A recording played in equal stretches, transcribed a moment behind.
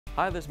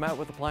Hi, this is Matt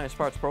with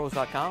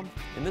AppliancePartsPros.com.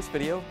 In this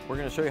video, we're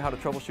going to show you how to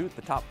troubleshoot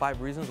the top 5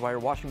 reasons why your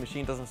washing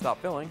machine doesn't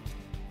stop filling.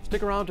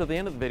 Stick around to the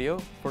end of the video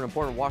for an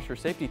important washer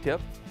safety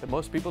tip that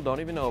most people don't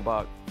even know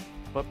about.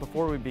 But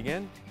before we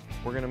begin,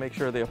 we're going to make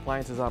sure the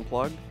appliance is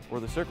unplugged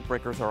or the circuit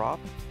breakers are off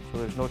so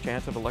there's no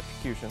chance of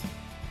electrocution.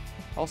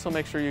 Also,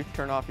 make sure you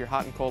turn off your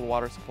hot and cold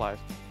water supplies.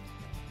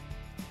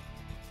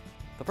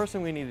 The first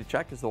thing we need to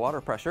check is the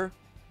water pressure.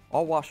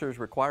 All washers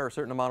require a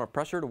certain amount of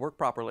pressure to work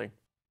properly.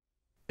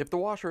 If the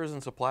washer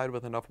isn't supplied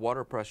with enough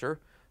water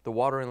pressure, the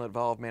water inlet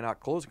valve may not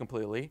close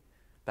completely.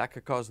 That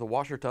could cause the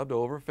washer tub to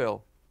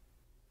overfill.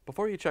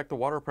 Before you check the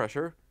water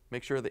pressure,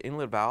 make sure the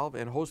inlet valve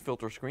and hose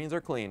filter screens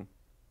are clean.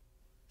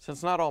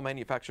 Since not all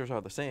manufacturers are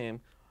the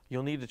same,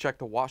 you'll need to check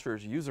the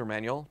washer's user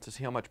manual to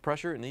see how much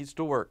pressure it needs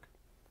to work.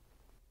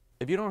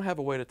 If you don't have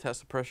a way to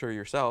test the pressure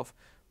yourself,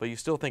 but you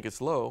still think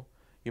it's low,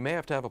 you may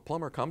have to have a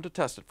plumber come to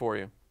test it for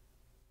you.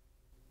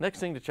 Next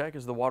thing to check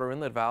is the water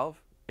inlet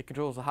valve. It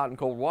controls the hot and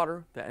cold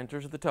water that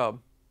enters the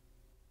tub.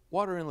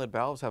 Water inlet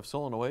valves have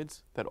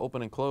solenoids that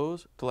open and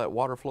close to let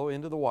water flow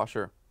into the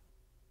washer.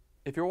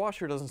 If your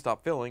washer doesn't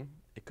stop filling,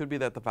 it could be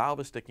that the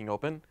valve is sticking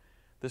open.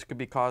 This could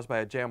be caused by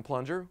a jam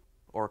plunger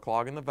or a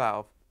clog in the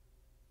valve.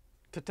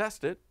 To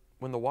test it,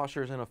 when the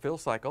washer is in a fill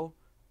cycle,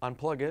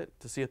 unplug it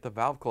to see if the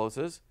valve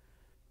closes.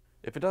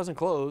 If it doesn't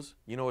close,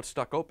 you know it's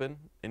stuck open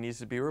and needs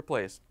to be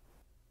replaced.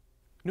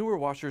 Newer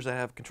washers that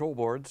have control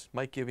boards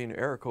might give you an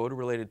error code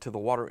related to the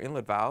water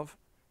inlet valve.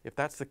 If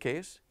that's the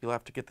case, you'll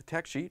have to get the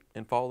tech sheet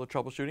and follow the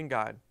troubleshooting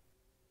guide.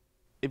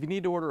 If you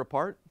need to order a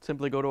part,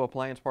 simply go to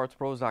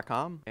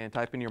AppliancePartsPros.com and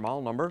type in your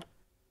model number.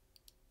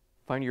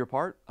 Find your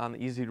part on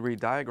the easy-to-read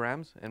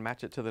diagrams and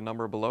match it to the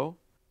number below.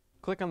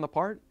 Click on the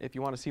part if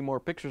you want to see more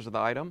pictures of the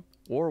item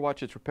or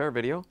watch its repair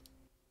video.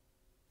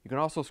 You can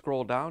also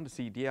scroll down to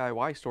see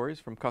DIY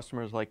stories from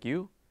customers like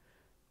you,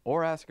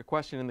 or ask a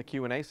question in the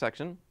Q&A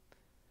section.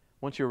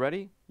 Once you're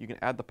ready, you can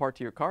add the part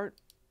to your cart.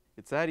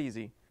 It's that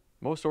easy.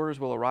 Most orders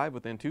will arrive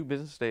within 2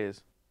 business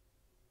days.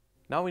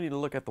 Now we need to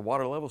look at the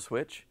water level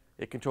switch.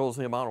 It controls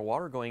the amount of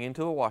water going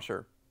into the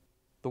washer.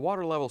 The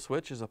water level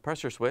switch is a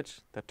pressure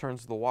switch that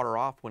turns the water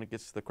off when it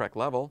gets to the correct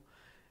level,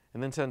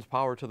 and then sends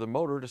power to the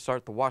motor to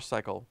start the wash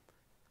cycle.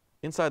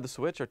 Inside the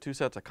switch are 2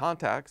 sets of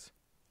contacts,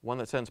 one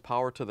that sends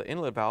power to the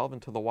inlet valve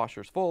until the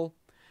washer is full,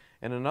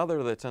 and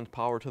another that sends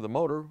power to the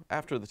motor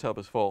after the tub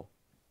is full.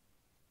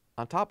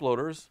 On top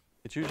loaders,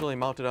 it's usually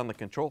mounted on the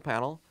control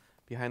panel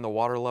behind the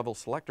water level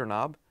selector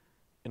knob,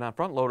 and on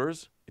front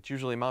loaders, it's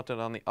usually mounted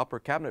on the upper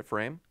cabinet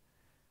frame.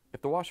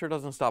 If the washer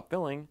doesn't stop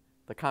filling,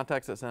 the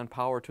contacts that send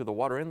power to the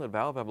water inlet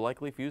valve have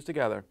likely fused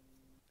together.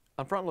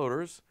 On front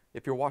loaders,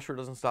 if your washer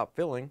doesn't stop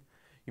filling,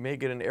 you may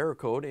get an error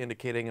code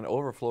indicating an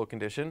overflow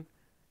condition.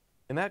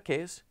 In that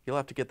case, you'll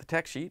have to get the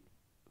tech sheet,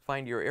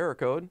 find your error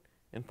code,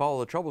 and follow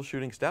the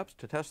troubleshooting steps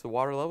to test the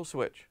water level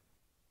switch.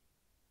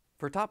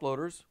 For top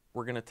loaders,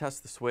 we're going to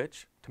test the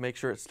switch to make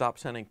sure it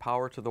stops sending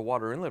power to the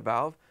water inlet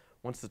valve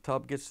once the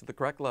tub gets to the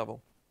correct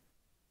level.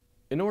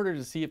 In order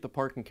to see if the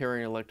part can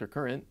carry an electric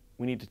current,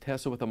 we need to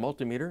test it with a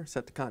multimeter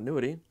set to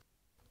continuity.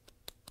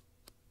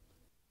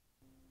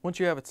 Once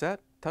you have it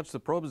set, touch the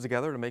probes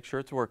together to make sure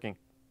it's working.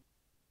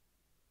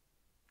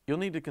 You'll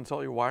need to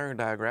consult your wiring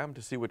diagram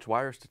to see which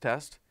wires to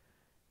test.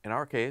 In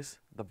our case,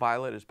 the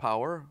violet is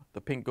power,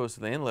 the pink goes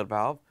to the inlet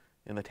valve,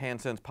 and the tan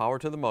sends power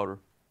to the motor.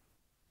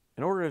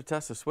 In order to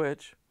test the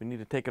switch, we need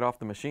to take it off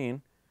the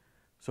machine.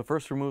 So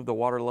first remove the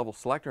water level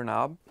selector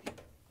knob,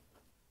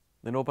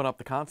 then open up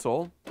the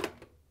console,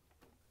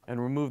 and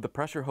remove the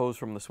pressure hose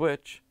from the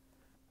switch.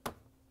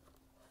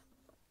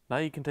 Now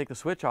you can take the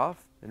switch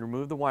off and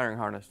remove the wiring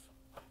harness.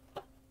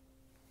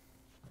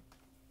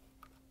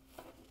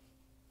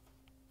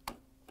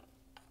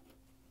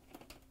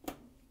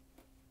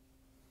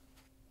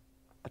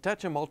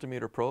 Attach a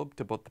multimeter probe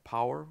to both the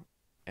power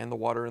and the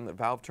water inlet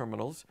valve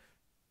terminals.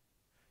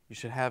 You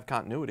should have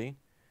continuity.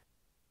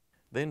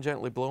 Then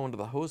gently blow into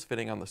the hose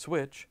fitting on the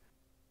switch.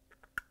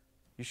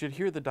 You should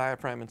hear the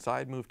diaphragm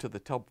inside move to the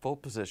tub full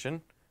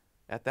position.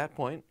 At that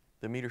point,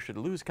 the meter should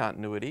lose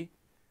continuity.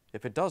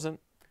 If it doesn't,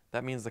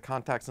 that means the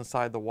contacts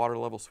inside the water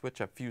level switch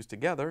have fused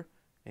together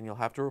and you'll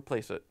have to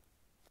replace it.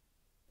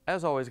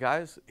 As always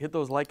guys, hit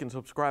those like and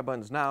subscribe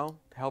buttons now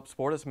to help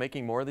support us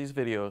making more of these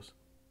videos.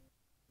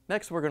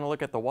 Next we're going to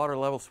look at the water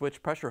level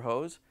switch pressure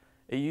hose.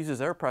 It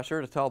uses air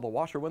pressure to tell the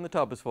washer when the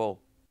tub is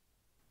full.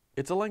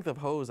 It's a length of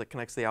hose that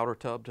connects the outer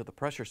tub to the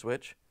pressure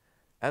switch.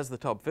 As the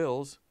tub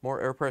fills, more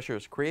air pressure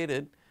is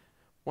created.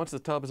 Once the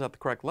tub is at the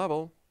correct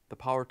level, the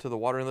power to the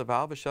water inlet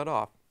valve is shut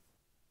off.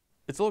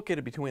 It's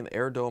located between the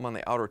air dome on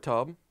the outer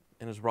tub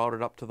and is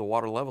routed up to the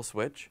water level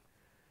switch.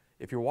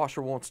 If your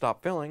washer won't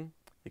stop filling,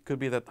 it could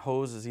be that the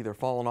hose is either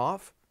fallen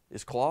off,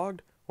 is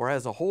clogged, or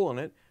has a hole in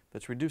it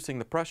that's reducing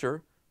the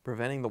pressure,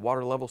 preventing the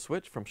water level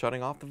switch from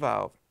shutting off the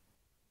valve.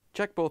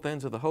 Check both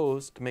ends of the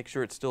hose to make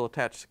sure it's still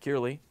attached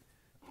securely.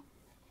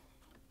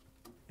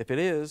 If it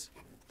is,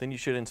 then you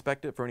should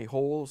inspect it for any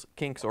holes,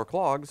 kinks, or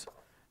clogs.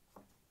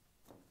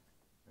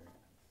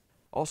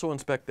 Also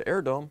inspect the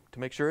air dome to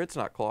make sure it's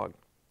not clogged.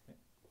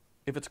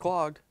 If it's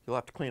clogged, you'll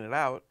have to clean it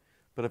out.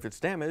 but if it's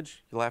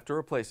damaged, you'll have to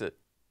replace it.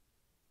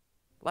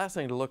 Last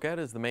thing to look at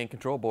is the main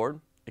control board.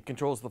 It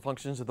controls the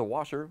functions of the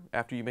washer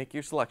after you make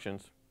your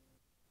selections.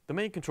 The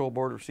main control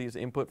board receives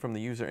input from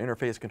the user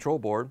interface control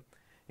board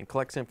and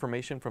collects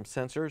information from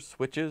sensors,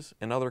 switches,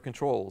 and other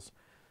controls.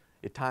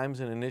 It times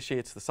and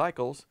initiates the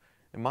cycles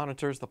and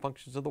monitors the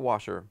functions of the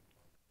washer.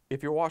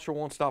 If your washer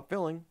won't stop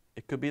filling,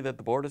 it could be that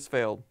the board has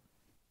failed.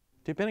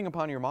 Depending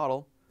upon your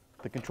model,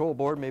 the control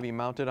board may be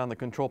mounted on the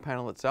control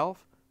panel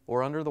itself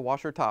or under the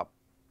washer top.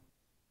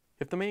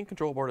 If the main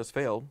control board has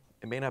failed,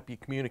 it may not be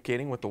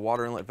communicating with the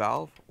water inlet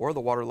valve or the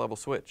water level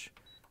switch.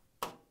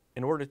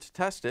 In order to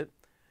test it,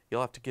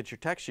 you'll have to get your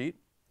tech sheet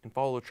and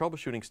follow the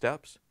troubleshooting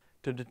steps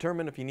to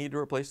determine if you need to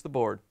replace the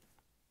board.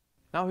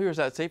 Now here's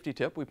that safety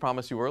tip we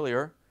promised you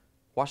earlier.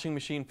 Washing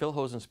machine fill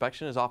hose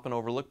inspection is often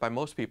overlooked by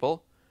most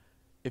people.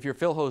 If your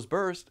fill hose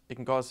bursts, it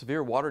can cause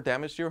severe water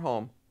damage to your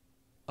home.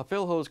 A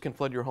fill hose can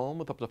flood your home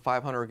with up to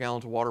 500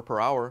 gallons of water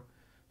per hour,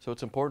 so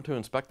it's important to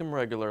inspect them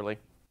regularly.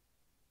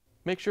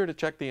 Make sure to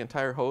check the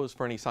entire hose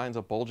for any signs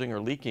of bulging or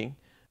leaking.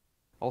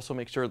 Also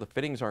make sure the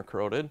fittings aren't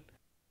corroded.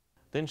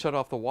 Then shut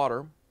off the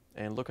water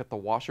and look at the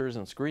washers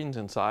and screens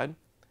inside.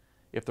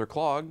 If they're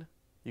clogged,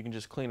 you can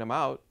just clean them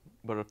out,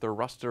 but if they're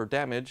rusted or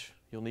damaged,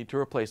 you'll need to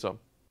replace them.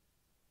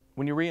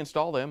 When you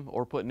reinstall them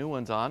or put new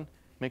ones on,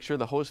 make sure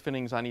the hose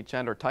fittings on each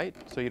end are tight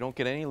so you don't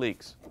get any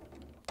leaks.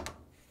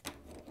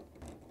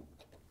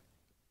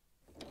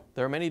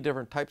 There are many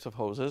different types of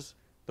hoses.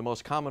 The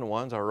most common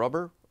ones are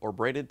rubber or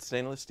braided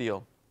stainless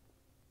steel.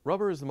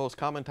 Rubber is the most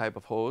common type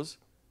of hose,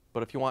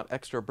 but if you want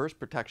extra burst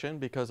protection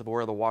because of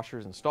where the washer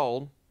is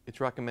installed, it's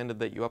recommended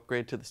that you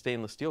upgrade to the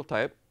stainless steel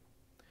type.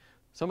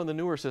 Some of the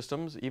newer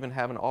systems even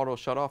have an auto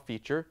shut-off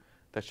feature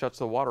that shuts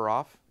the water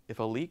off if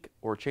a leak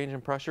or change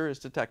in pressure is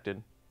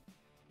detected.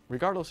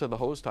 Regardless of the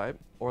hose type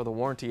or the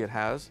warranty it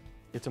has,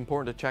 it's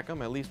important to check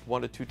them at least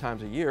 1 to 2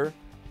 times a year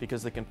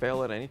because they can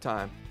fail at any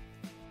time.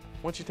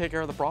 Once you take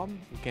care of the problem,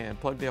 you can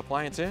plug the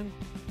appliance in,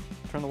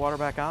 turn the water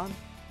back on,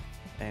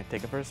 and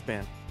take it for a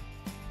spin.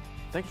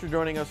 Thanks for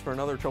joining us for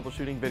another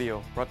troubleshooting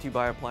video brought to you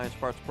by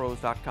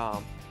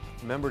AppliancePartsPros.com.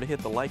 Remember to hit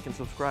the like and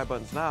subscribe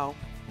buttons now,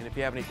 and if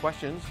you have any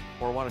questions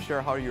or want to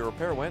share how your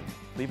repair went,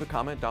 leave a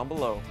comment down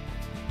below.